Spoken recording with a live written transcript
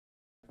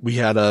we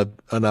had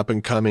an up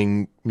and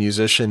coming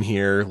musician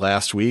here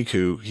last week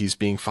who he's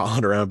being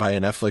followed around by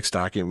a Netflix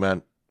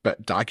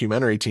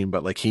documentary team,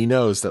 but like he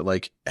knows that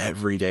like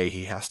every day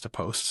he has to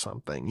post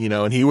something, you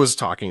know, and he was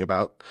talking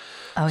about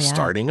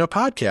starting a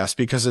podcast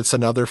because it's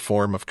another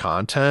form of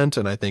content.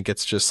 And I think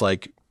it's just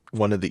like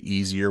one of the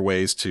easier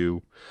ways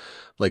to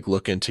like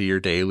look into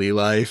your daily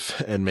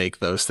life and make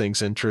those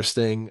things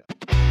interesting.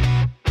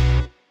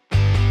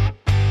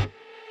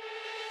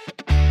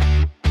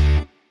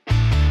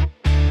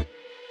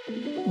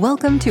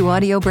 Welcome to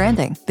Audio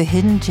Branding, the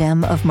hidden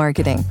gem of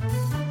marketing.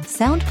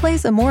 Sound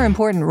plays a more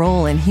important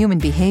role in human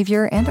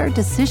behavior and our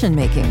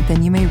decision-making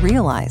than you may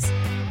realize.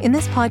 In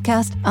this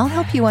podcast, I'll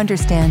help you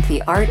understand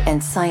the art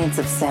and science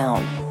of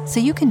sound so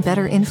you can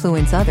better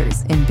influence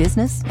others in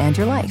business and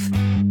your life.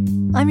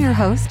 I'm your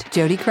host,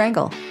 Jody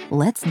Krangle.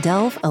 Let's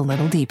delve a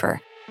little deeper.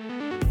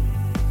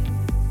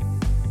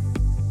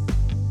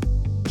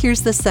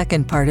 Here's the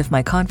second part of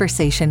my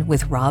conversation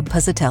with Rob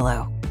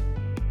Puzzitiello.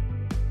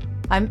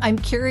 I'm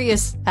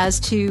curious as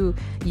to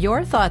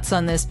your thoughts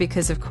on this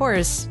because, of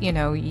course, you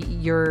know,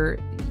 your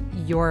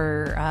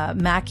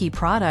Mackie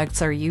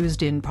products are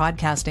used in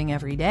podcasting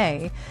every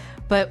day.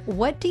 But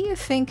what do you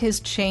think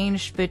has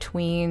changed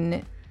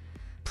between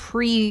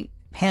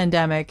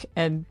pre-pandemic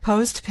and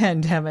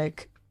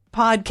post-pandemic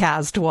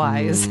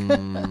podcast-wise?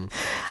 And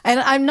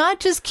I'm not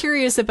just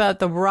curious about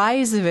the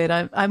rise of it.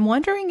 I'm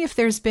wondering if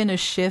there's been a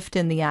shift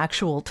in the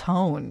actual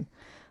tone.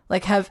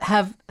 Like,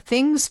 have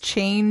things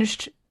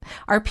changed?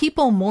 Are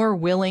people more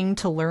willing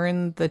to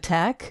learn the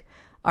tech?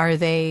 Is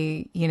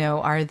there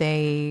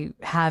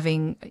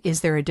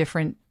a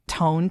different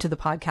tone to the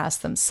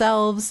podcast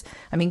themselves?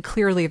 I mean,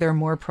 clearly they're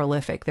more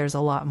prolific. There's a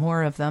lot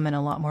more of them and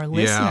a lot more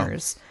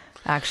listeners,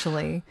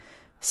 actually.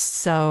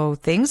 So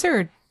things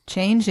are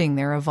changing.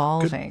 They're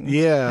evolving.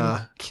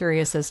 I'm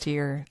curious as to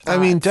your thoughts. I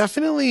mean,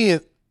 definitely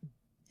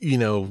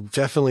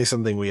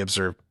something we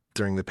observed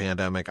during the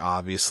pandemic,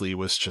 obviously,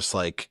 was just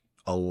like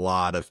a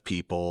lot of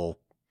people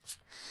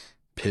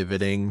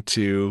pivoting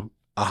to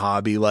a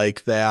hobby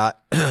like that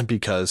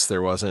because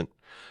there wasn't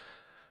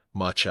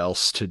much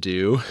else to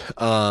do.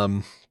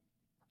 And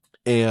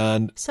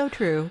so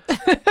true.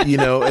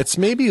 It's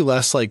maybe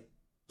less like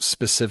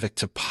specific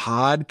to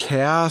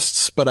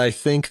podcasts, but I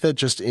think that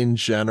just in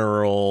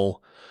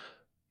general,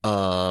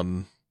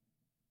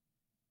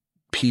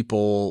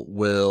 people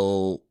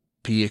will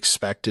be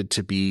expected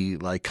to be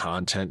like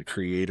content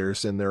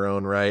creators in their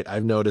own right.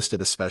 I've noticed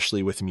it,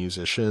 especially with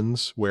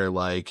musicians, where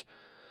like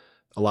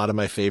a lot of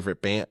my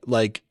favorite band,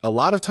 like a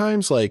lot of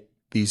times, like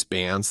these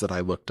bands that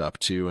I looked up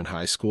to in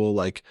high school,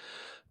 like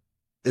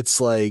it's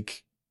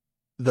like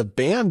the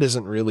band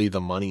isn't really the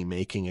money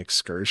making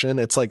excursion.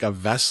 It's like a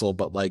vessel,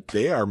 but like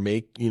they're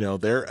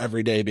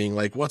every day being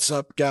like, what's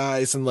up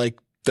guys? And like,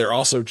 they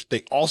also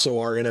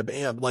are in a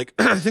band. Like,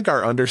 I think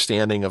our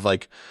understanding of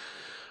like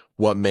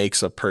what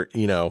makes I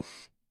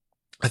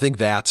think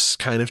that's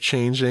kind of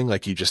changing.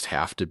 Like you just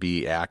have to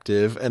be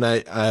active. And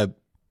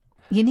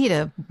you need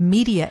a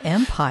media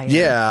empire.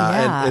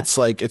 Yeah. And it's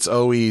like, it's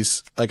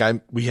always like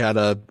we had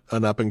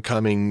an up and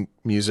coming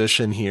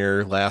musician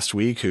here last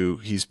week who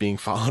he's being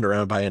followed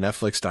around by a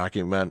Netflix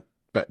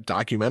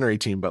documentary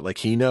team, but like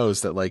he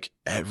knows that like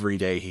every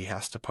day he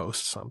has to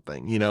post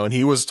something, you know, and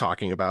he was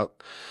talking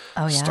about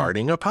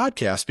starting a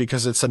podcast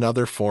because it's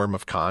another form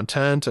of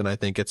content. And I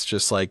think it's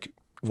just like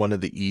one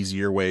of the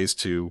easier ways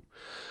to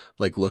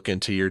like look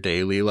into your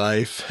daily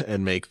life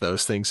and make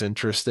those things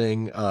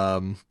interesting.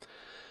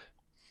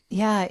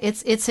 Yeah,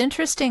 it's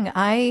interesting.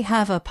 I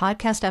have a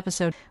podcast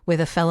episode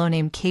with a fellow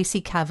named Casey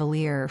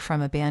Cavalier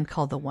from a band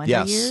called the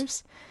Wonder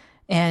Years.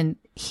 And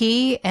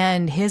he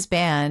and his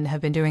band have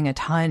been doing a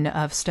ton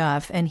of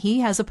stuff, and he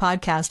has a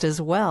podcast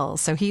as well.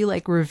 So he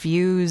like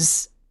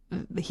reviews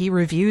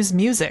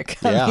music.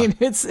 Yeah. I mean,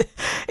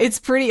 it's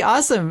pretty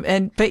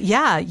awesome. But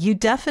yeah, you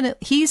definitely,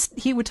 he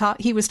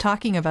was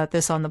talking about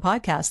this on the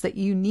podcast, that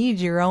you need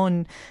your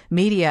own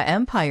media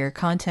empire.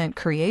 Content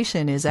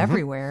creation is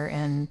everywhere.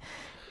 And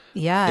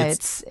yeah,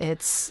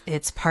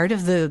 it's part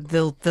of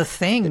the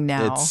thing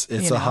now.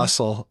 It's a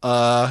hustle.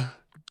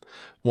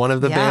 One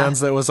of the bands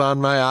that was on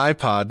my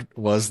iPod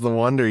was the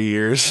Wonder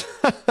Years.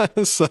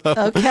 So,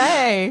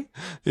 okay.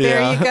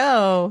 There you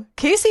go.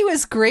 Casey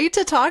was great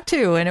to talk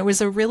to, and it was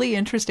a really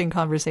interesting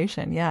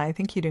conversation. Yeah, I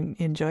think you'd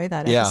enjoy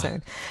that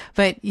episode.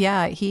 But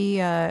yeah, he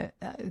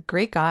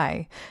great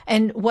guy.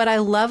 And what I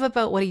love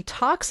about what he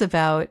talks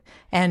about,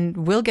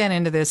 and we'll get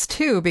into this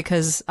too,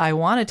 because I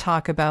want to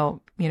talk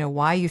about,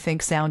 why you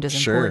think sound is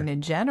important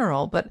in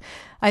general. But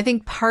I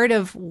think part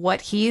of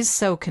what he's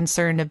so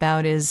concerned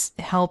about is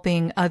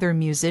helping other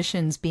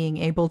musicians being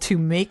able to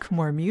make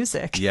more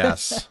music.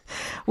 Yes.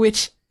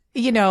 Which,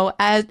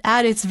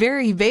 at its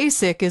very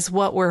basic is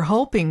what we're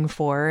hoping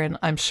for. And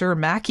I'm sure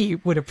Mackie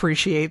would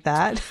appreciate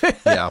that.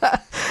 Yeah.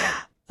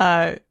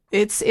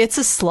 It's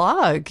a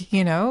slog,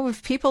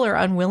 if people are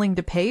unwilling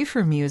to pay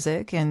for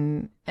music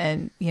and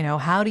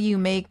how do you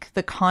make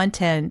the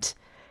content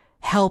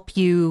help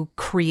you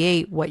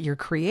create what you're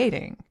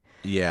creating?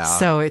 Yeah.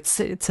 So it's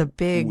a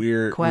big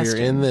question.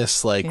 We're in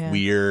this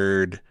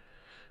weird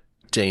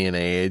day and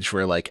age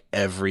where like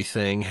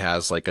everything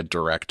has like a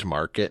direct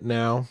market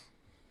now.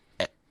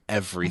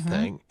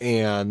 Everything.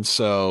 And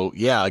so,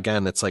 yeah,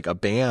 again, it's like a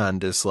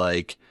band is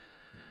like,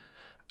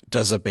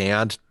 does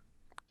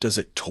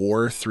it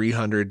tour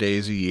 300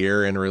 days a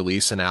year and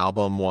release an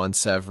album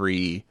once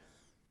every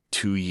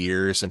 2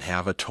 years and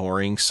have a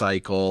touring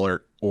cycle,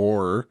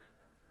 or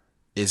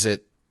is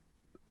it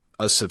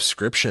a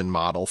subscription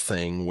model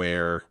thing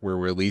where we're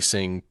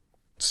releasing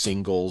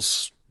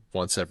singles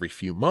once every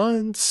few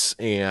months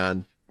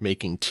and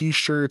making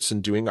t-shirts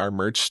and doing our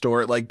merch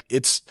store? Like,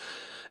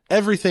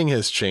 everything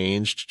has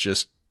changed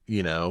just,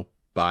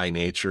 by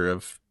nature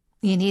of,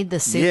 you need the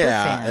super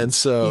fans. And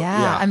so,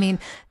 I mean,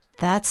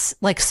 that's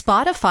like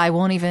Spotify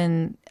won't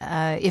even,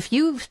 if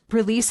you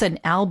release an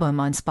album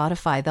on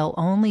Spotify, they'll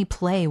only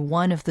play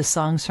one of the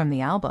songs from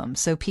the album.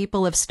 So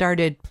people have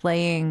started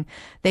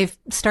they've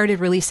started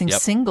releasing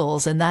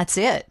singles, and that's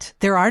it.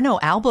 There are no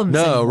albums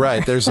anymore.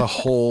 Right. There's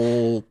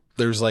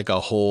like a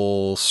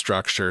whole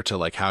structure to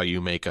like how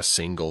you make a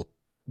single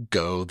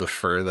go the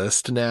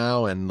furthest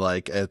now. And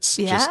like, it's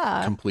just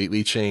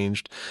completely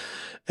changed.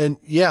 And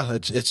yeah,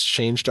 it's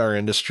changed our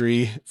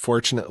industry.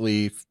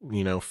 Fortunately,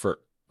 for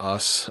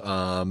us,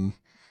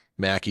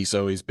 Mackey's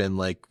always been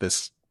like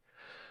this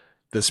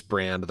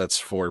brand that's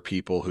for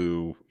people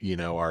who,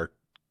 are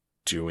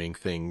doing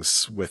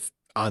things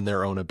on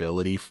their own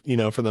ability,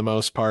 for the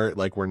most part.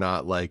 Like, we're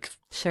not like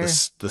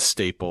the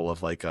staple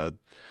of like a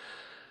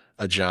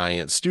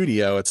giant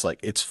studio. It's like,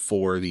 it's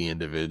for the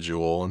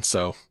individual. And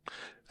so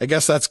I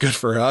guess that's good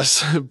for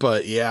us.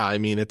 But yeah, I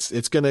mean, I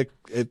just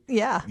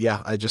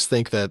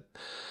think that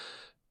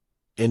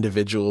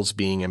individuals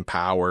being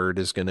empowered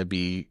is going to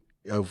be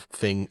a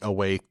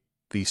way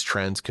these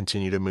trends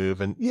continue to move.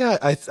 And yeah,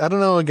 I don't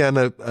know, again,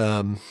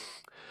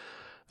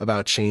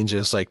 about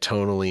changes like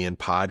tonally in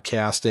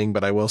podcasting,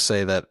 but I will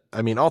say that,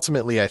 I mean,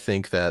 ultimately I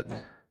think that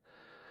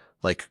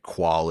like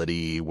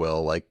quality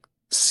will like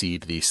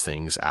seed these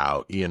things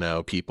out,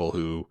 people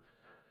who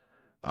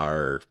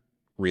are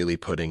really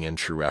putting in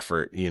true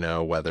effort,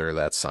 whether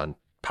that's on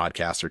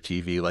podcast or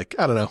TV. Like,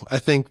 I don't know. I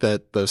think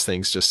that those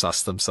things just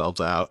suss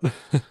themselves out.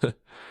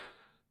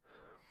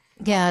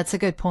 Yeah, it's a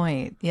good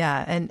point.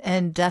 Yeah.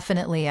 And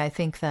definitely I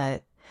think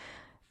that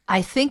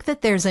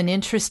there's an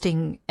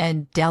interesting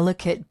and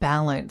delicate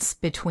balance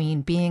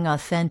between being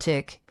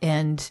authentic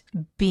and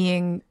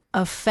being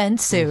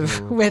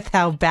offensive with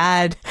how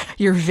bad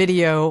your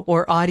video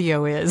or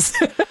audio is.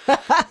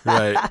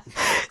 Right.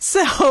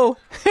 So,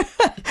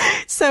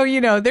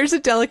 there's a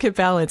delicate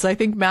balance. I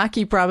think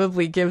Mackie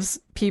probably gives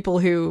people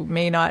who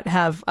may not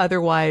have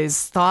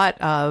otherwise thought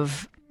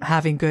of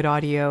having good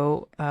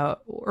audio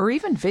or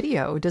even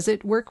video. Does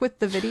it work with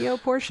the video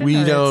portion?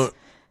 We don't.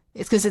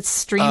 It's because it's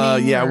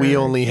streaming. We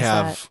only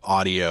have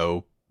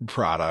audio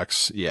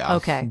products. Yeah.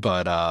 Okay.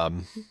 But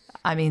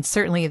I mean,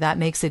 certainly that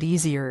makes it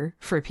easier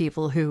for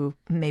people who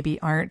maybe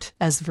aren't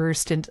as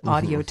versed in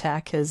audio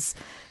tech as,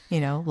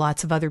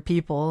 lots of other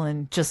people,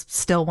 and just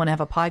still want to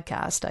have a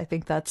podcast. I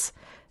think that's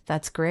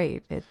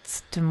great.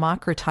 It's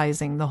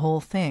democratizing the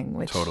whole thing,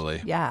 which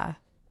totally. Yeah,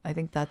 I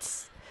think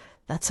that's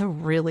a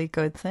really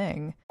good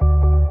thing.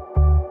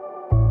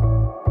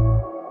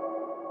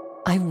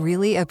 I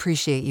really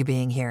appreciate you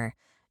being here.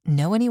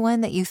 Know anyone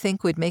that you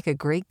think would make a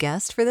great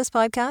guest for this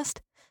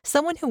podcast?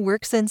 Someone who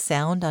works in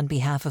sound on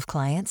behalf of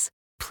clients?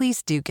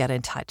 Please do get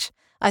in touch.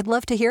 I'd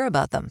love to hear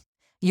about them.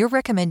 Your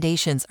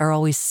recommendations are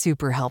always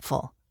super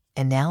helpful.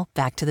 And now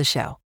back to the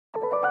show.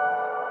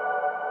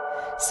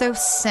 So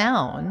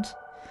sound,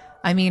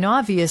 I mean,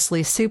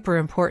 obviously super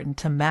important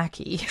to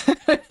Mackie.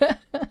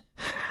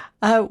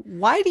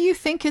 Why do you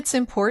think it's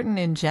important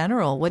in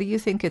general? What do you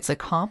think it's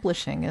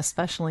accomplishing,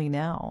 especially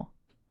now?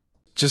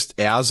 Just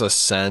as a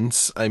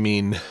sense, I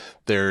mean,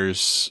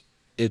 it's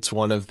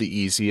one of the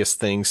easiest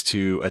things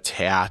to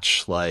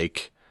attach.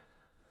 Like,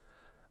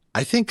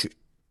 I think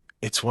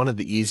it's one of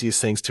the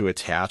easiest things to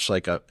attach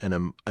like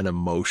an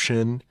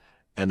emotion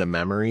and a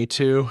memory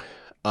to.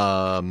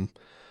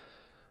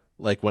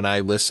 Like when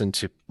I listen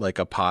to like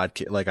a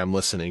podcast, like I'm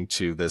listening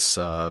to this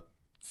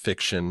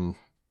fiction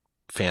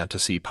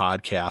fantasy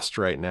podcast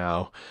right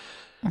now,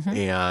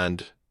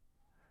 and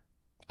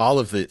all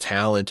of the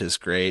talent is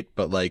great,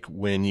 but like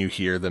when you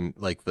hear them,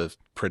 like the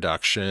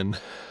production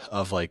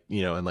of like,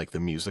 and like the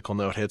musical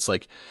note hits,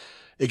 like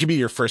it could be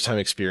your first time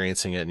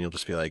experiencing it, and you'll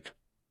just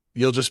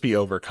be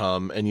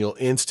overcome, and you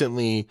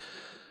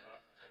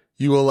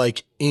will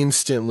like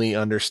instantly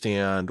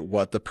understand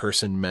what the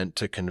person meant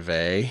to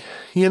convey,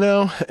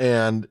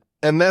 and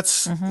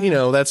that's,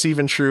 that's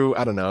even true.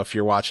 I don't know if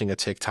you're watching a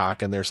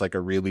TikTok and there's like a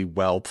really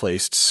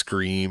well-placed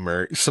scream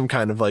or some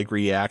kind of like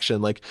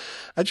reaction. Like,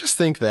 I just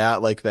think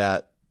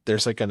that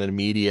there's like an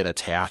immediate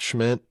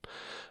attachment,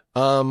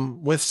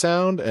 with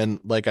sound. And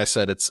like I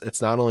said,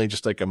 it's not only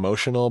just like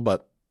emotional,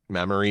 but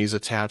memories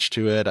attached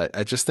to it.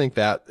 I just think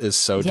that is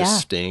so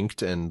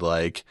distinct, and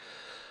like,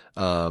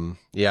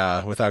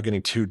 without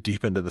getting too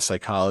deep into the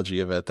psychology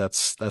of it,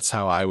 that's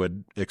how I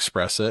would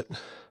express it.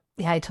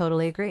 Yeah, I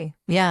totally agree.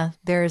 Yeah,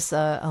 there's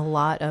a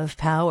lot of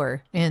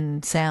power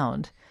in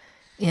sound.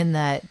 in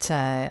that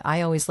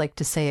I always like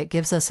to say it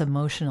gives us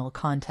emotional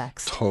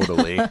context.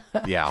 Totally.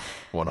 Yeah.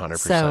 100%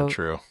 So,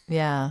 true.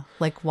 yeah,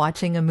 like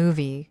watching a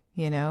movie.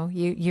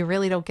 You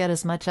really don't get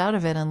as much out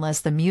of it unless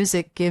the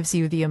music gives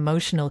you the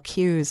emotional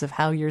cues of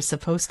how you're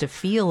supposed to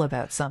feel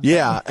about something.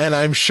 Yeah. And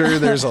I'm sure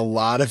there's a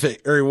lot of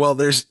it, or well,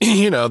 there's,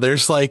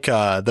 there's like,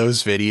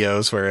 those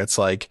videos where it's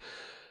like,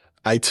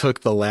 I took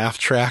the laugh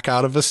track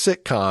out of a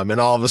sitcom and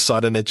all of a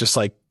sudden it just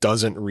like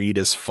doesn't read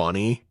as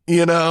funny,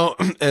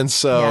 And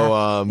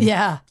so,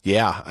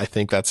 yeah, I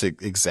think that's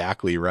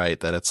exactly right.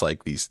 That it's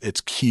like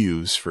it's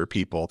cues for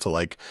people to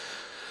like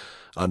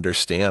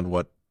understand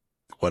what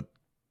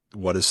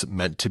is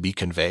meant to be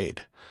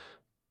conveyed.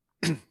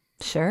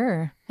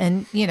 Sure.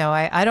 And,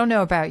 I don't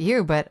know about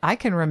you, but I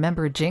can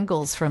remember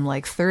jingles from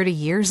like 30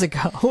 years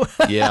ago.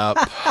 Yep.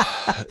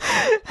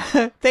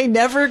 They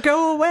never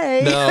go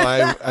away.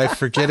 No, I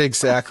forget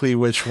exactly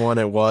which one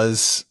it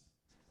was.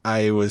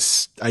 I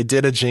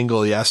did a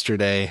jingle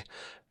yesterday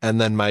and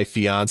then my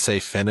fiance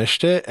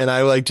finished it and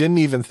I like didn't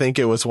even think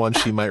it was one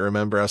she might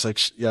remember. I was like,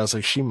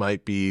 she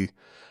might be,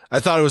 I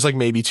thought it was like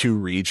maybe too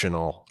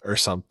regional or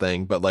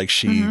something, but like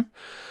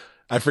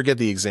I forget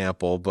the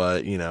example,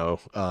 but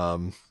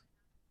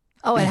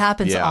oh, it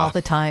happens all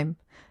the time.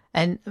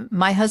 And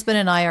my husband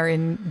and I are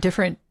in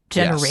different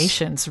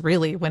generations,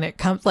 really, when it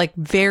comes like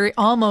very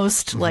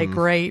almost like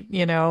right,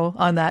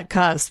 on that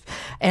cusp.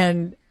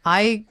 And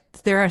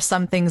there are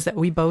some things that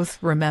we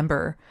both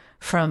remember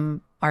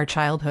from our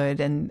childhood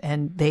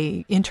and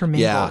they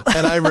intermingle. Yeah.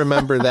 And I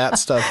remember that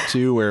stuff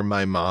too, where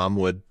my mom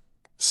would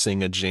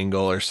sing a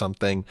jingle or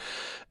something.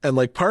 And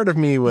like part of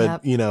me would,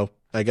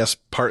 I guess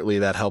partly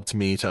that helped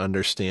me to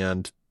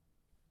understand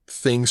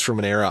things from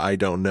an era I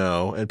don't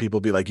know. And people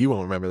be like, you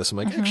won't remember this. I'm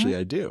like, actually,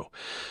 I do,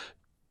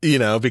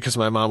 because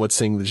my mom would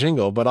sing the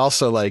jingle, but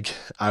also like,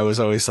 I was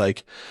always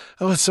like,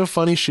 oh, it's so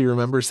funny. She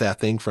remembers that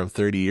thing from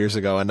 30 years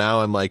ago. And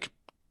now I'm like,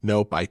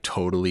 nope, I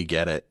totally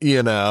get it,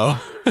 Yeah.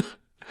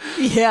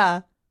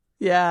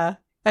 Yeah.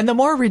 And the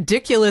more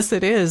ridiculous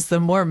it is, the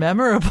more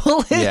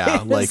memorable it is.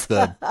 Yeah, like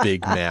the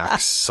Big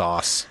Mac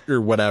sauce or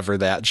whatever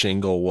that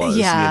jingle was,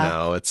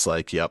 it's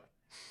like, yep.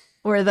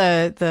 Or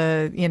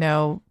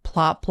the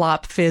plop,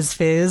 plop, fizz,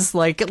 fizz.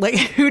 Like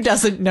who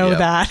doesn't know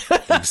that?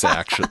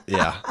 Exactly.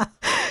 Yeah.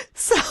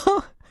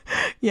 So,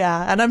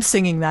 yeah. And I'm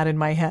singing that in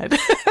my head.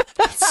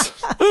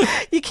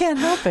 You can't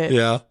help it.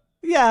 Yeah.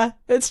 Yeah.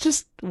 It's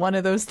just one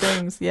of those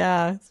things.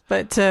 Yeah.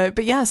 But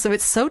yeah, so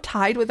it's so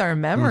tied with our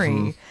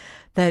memory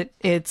that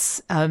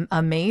it's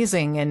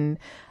amazing. And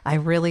I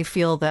really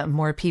feel that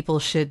more people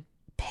should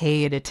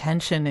pay it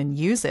attention and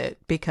use it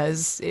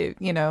because,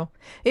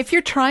 if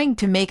you're trying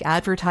to make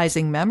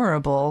advertising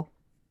memorable,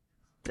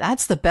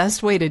 that's the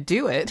best way to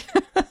do it.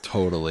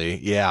 Totally.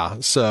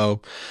 Yeah.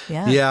 So,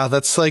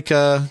 that's like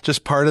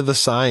just part of the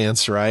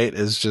science, right?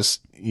 Is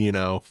just,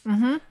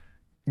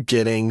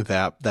 getting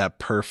that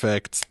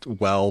perfect,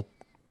 well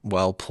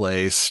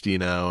placed,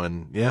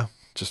 and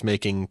just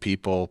making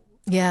people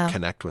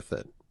connect with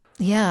it.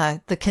 Yeah.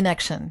 The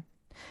connection.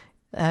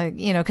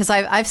 Because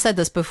I've said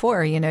this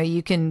before,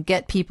 you can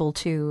get people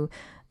to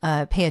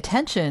pay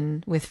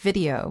attention with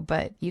video,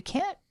 but you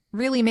can't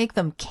really make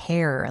them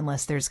care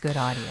unless there's good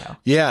audio.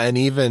 Yeah. And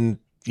even,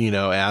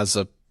 as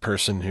a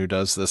person who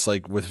does this,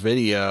 like with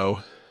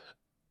video,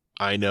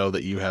 I know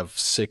that you have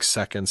 6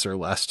 seconds or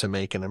less to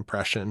make an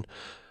impression.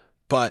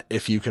 But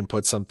if you can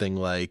put something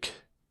like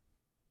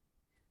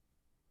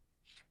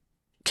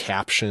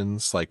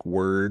captions, like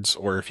words,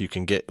 or if you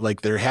can get like,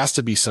 there has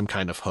to be some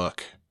kind of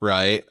hook,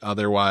 right?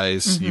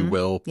 Otherwise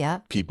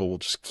people will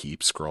just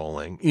keep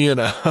scrolling,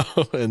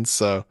 and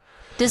so.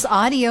 Does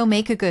audio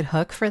make a good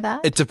hook for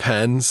that? It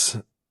depends.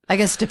 I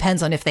guess it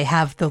depends on if they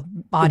have the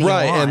audio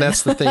right. on. And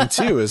that's the thing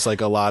too, is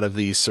like a lot of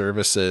these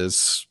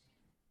services,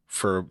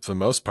 for the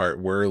most part,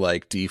 we're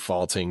like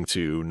defaulting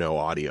to no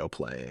audio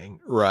playing.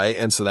 Right.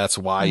 And so that's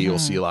why you'll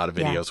see a lot of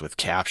videos with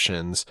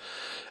captions,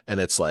 and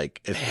it's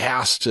like, it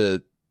has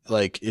to,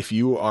 like, if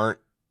you aren't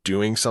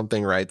doing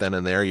something right then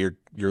and there,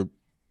 you're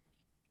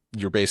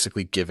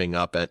basically giving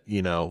up at,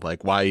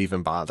 like, why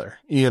even bother,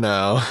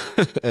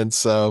 and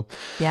so,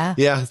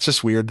 it's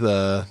just weird.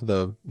 How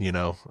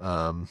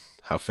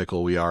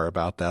fickle we are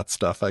about that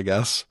stuff, I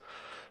guess.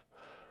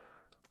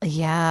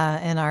 Yeah.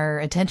 And our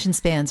attention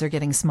spans are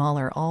getting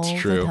smaller all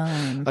the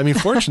time. I mean,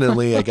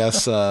 fortunately, I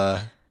guess,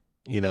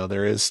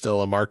 there is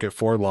still a market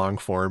for long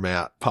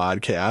format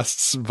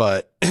podcasts,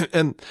 but,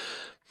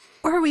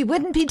 or we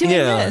wouldn't be doing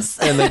this.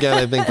 And again,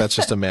 I think that's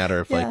just a matter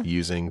of like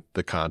using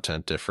the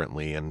content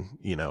differently and,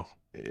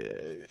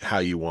 how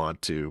you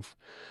want to.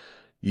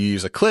 You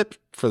use a clip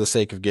for the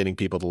sake of getting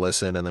people to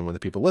listen. And then when the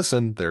people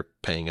listen, they're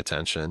paying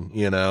attention,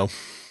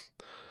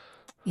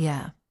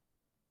 Yeah.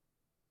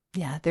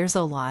 Yeah, there's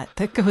a lot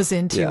that goes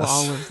into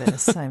all of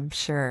this, I'm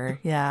sure.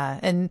 Yeah.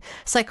 And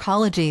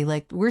psychology,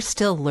 like we're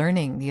still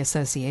learning the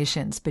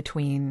associations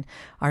between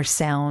our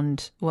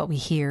sound, what we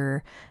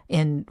hear,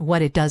 and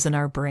what it does in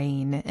our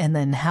brain, and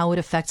then how it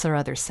affects our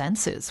other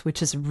senses,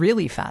 which is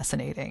really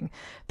fascinating.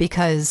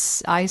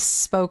 Because I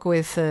spoke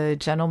with a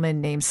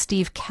gentleman named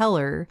Steve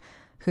Keller,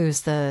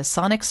 who's the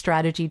sonic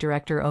strategy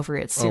director over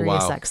at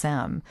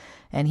SiriusXM.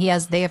 And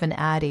they have an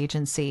ad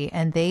agency,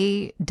 and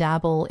they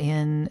dabble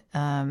in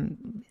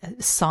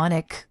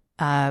sonic,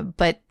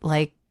 but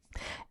like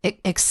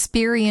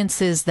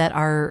experiences that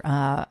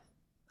are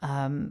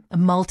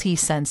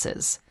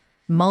multi-sense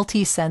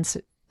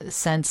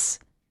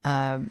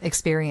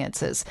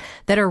experiences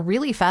that are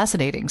really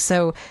fascinating.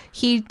 So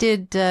he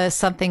did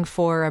something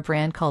for a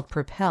brand called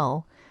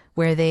Propel,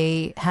 where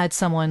they had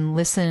someone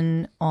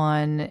listen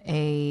on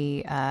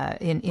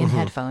in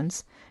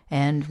headphones,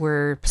 and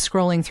were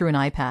scrolling through an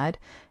iPad,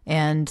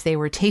 and they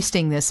were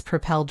tasting this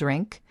Propel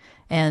drink,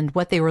 and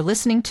what they were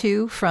listening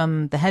to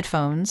from the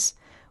headphones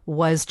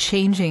was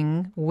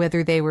changing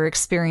whether they were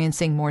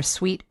experiencing more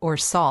sweet or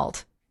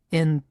salt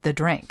in the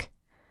drink.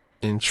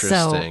 Interesting.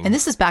 So, and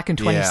this is back in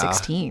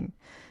 2016. Yeah.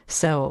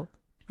 So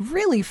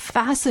really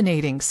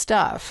fascinating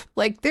stuff.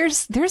 Like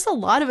there's a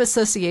lot of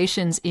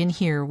associations in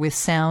here with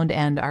sound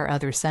and our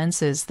other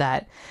senses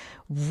that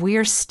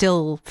we're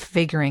still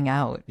figuring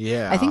out.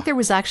 Yeah. I think there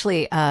was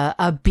actually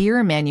a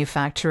beer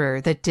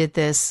manufacturer that did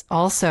this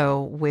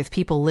also with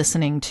people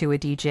listening to a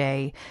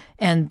DJ,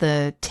 and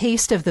the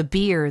taste of the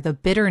beer, the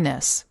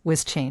bitterness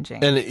was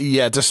changing. And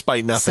yeah,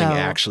 despite nothing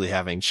actually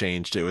having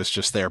changed, it was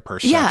just their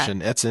perception.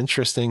 Yeah. That's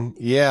interesting.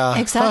 Yeah.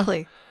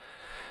 Exactly. Huh.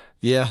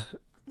 Yeah.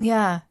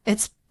 Yeah.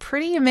 It's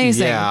pretty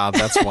amazing. Yeah,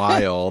 that's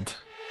wild.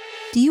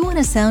 Do you want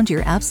to sound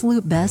your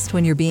absolute best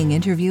when you're being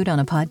interviewed on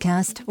a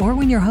podcast or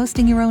when you're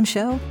hosting your own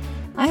show?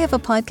 I have a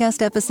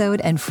podcast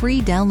episode and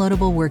free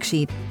downloadable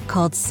worksheet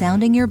called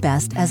Sounding Your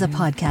Best as a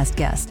Podcast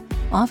Guest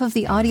off of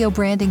the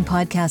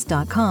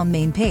audiobrandingpodcast.com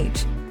main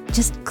page.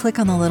 Just click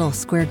on the little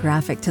square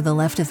graphic to the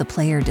left of the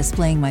player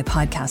displaying my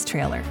podcast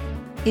trailer.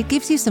 It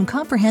gives you some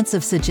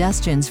comprehensive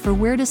suggestions for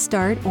where to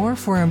start or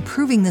for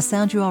improving the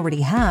sound you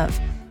already have,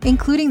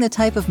 including the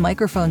type of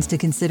microphones to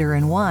consider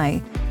and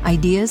why,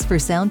 ideas for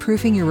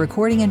soundproofing your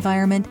recording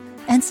environment,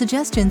 and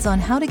suggestions on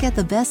how to get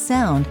the best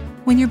sound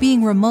when you're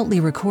being remotely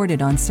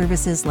recorded on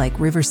services like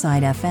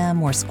Riverside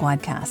FM or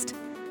Squadcast.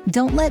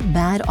 Don't let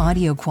bad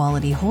audio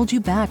quality hold you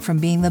back from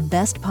being the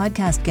best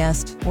podcast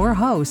guest or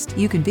host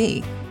you can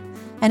be.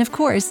 And of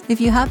course,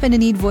 if you happen to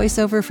need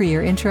voiceover for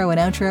your intro and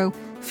outro,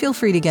 feel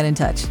free to get in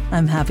touch.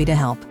 I'm happy to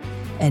help.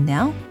 And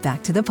now,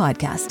 back to the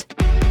podcast.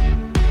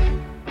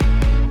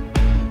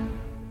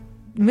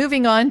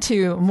 Moving on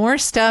to more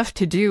stuff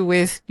to do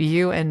with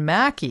you and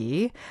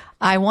Mackie,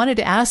 I wanted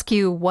to ask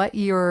you what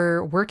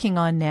you're working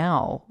on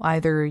now,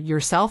 either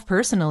yourself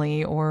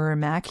personally or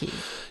Mackie.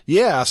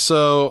 Yeah.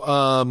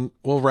 So,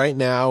 right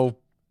now,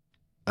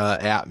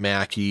 at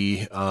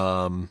Mackie,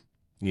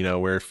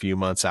 we're a few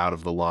months out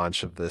of the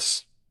launch of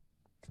this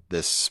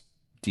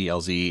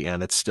DLZ,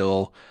 and it's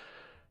still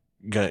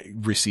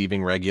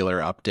receiving regular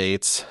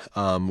updates.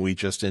 We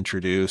just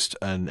introduced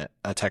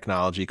a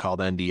technology called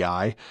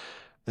NDI.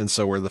 And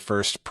so we're the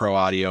first pro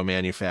audio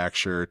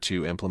manufacturer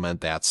to implement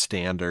that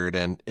standard.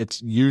 And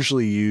it's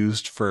usually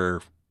used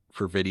for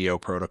video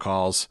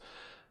protocols.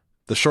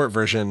 The short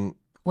version.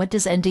 What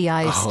does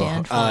NDI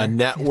stand for?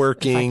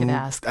 Networking.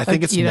 I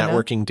think it's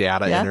networking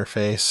data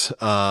interface.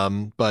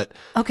 But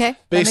okay,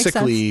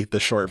 basically the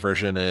short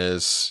version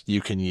is you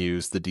can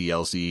use the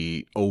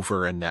DLZ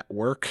over a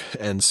network.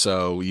 And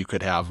so you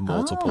could have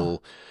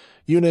multiple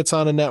units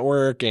on a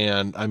network.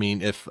 And I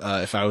mean, if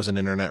I was an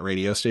internet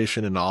radio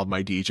station and all of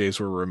my DJs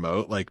were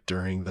remote, like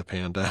during the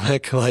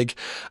pandemic, like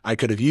I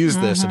could have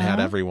used this and had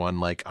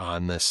everyone like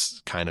on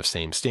this kind of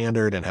same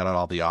standard and had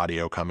all the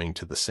audio coming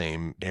to the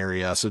same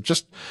area. So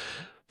just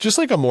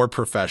like a more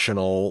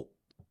professional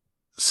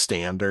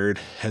standard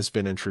has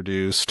been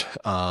introduced.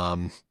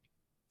 And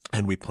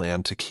we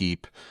plan to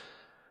keep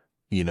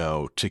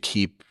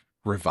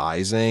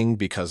revising,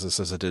 because this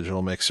is a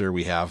digital mixer.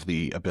 We have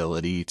the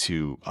ability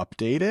to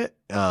update it,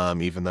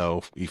 even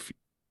though if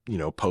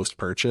post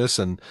purchase,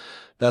 and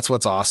that's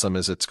what's awesome,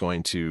 is it's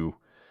going to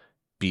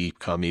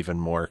become even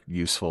more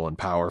useful and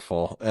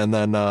powerful. And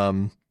then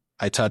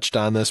I touched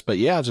on this, but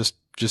yeah,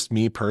 just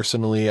me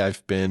personally, I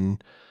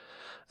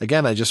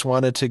just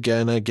wanted to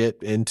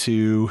get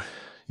into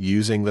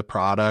using the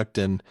product,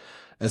 and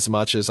as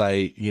much as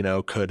I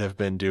could have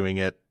been doing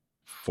it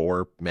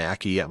for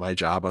Mackie at my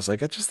job, I was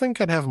like, I just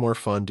think I'd have more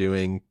fun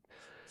doing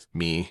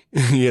me,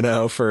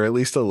 for at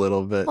least a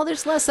little bit. Well,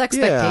 there's less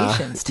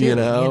expectations too,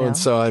 and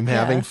so I'm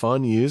having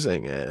fun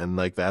using it. And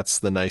like, that's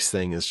the nice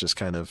thing, is just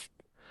kind of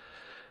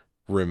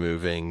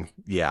removing,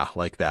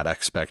 like that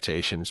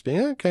expectation. Just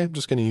being, okay, I'm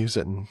just going to use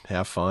it and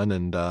have fun.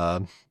 And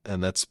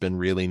that's been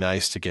really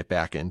nice to get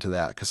back into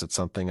that, because it's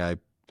something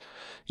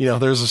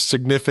there's a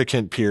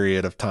significant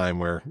period of time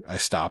where I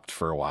stopped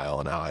for a while,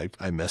 and now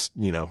I missed,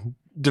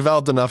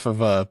 developed enough of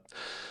a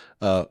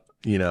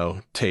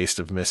taste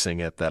of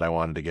missing it that I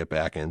wanted to get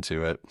back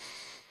into it.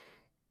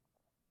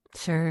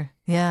 Sure.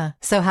 Yeah.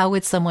 So how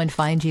would someone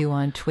find you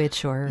on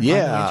Twitch or on the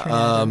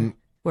internet?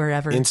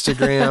 wherever.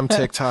 Instagram,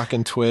 TikTok,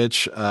 and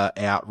Twitch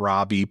at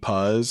Robbie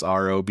Puzz,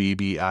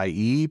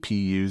 ROBBIEPUZZ.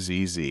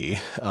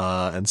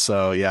 And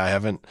so, yeah, I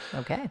haven't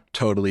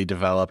totally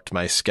developed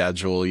my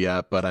schedule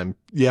yet, but I'm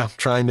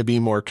trying to be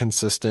more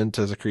consistent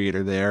as a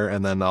creator there.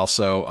 And then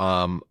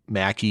also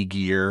Mackie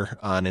Gear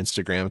on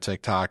Instagram,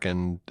 TikTok,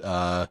 and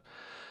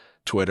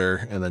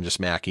Twitter, and then just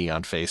Mackie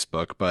on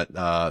Facebook. But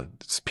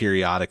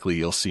periodically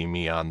you'll see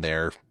me on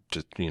there,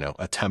 just,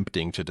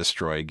 attempting to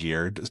destroy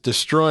gear.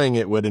 Destroying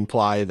it would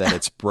imply that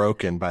it's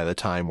broken by the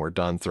time we're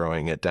done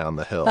throwing it down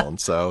the hill. And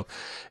so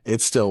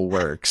it still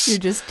works. You're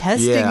just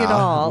testing it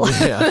all.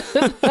 Yeah.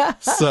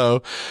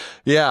 So,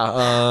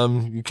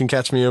 you can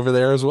catch me over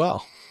there as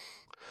well.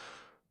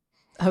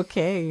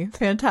 Okay,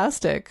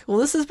 fantastic. Well,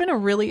 this has been a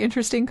really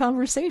interesting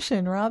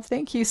conversation, Rob.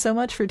 Thank you so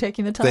much for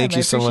taking the time. Thank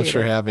you so much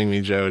for having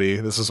me, Jody.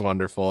 This is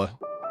wonderful.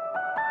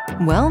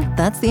 Well,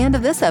 that's the end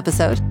of this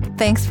episode.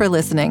 Thanks for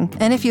listening.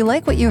 And if you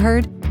like what you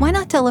heard, why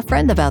not tell a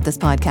friend about this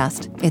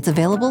podcast? It's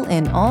available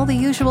in all the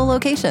usual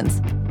locations.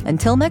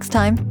 Until next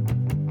time.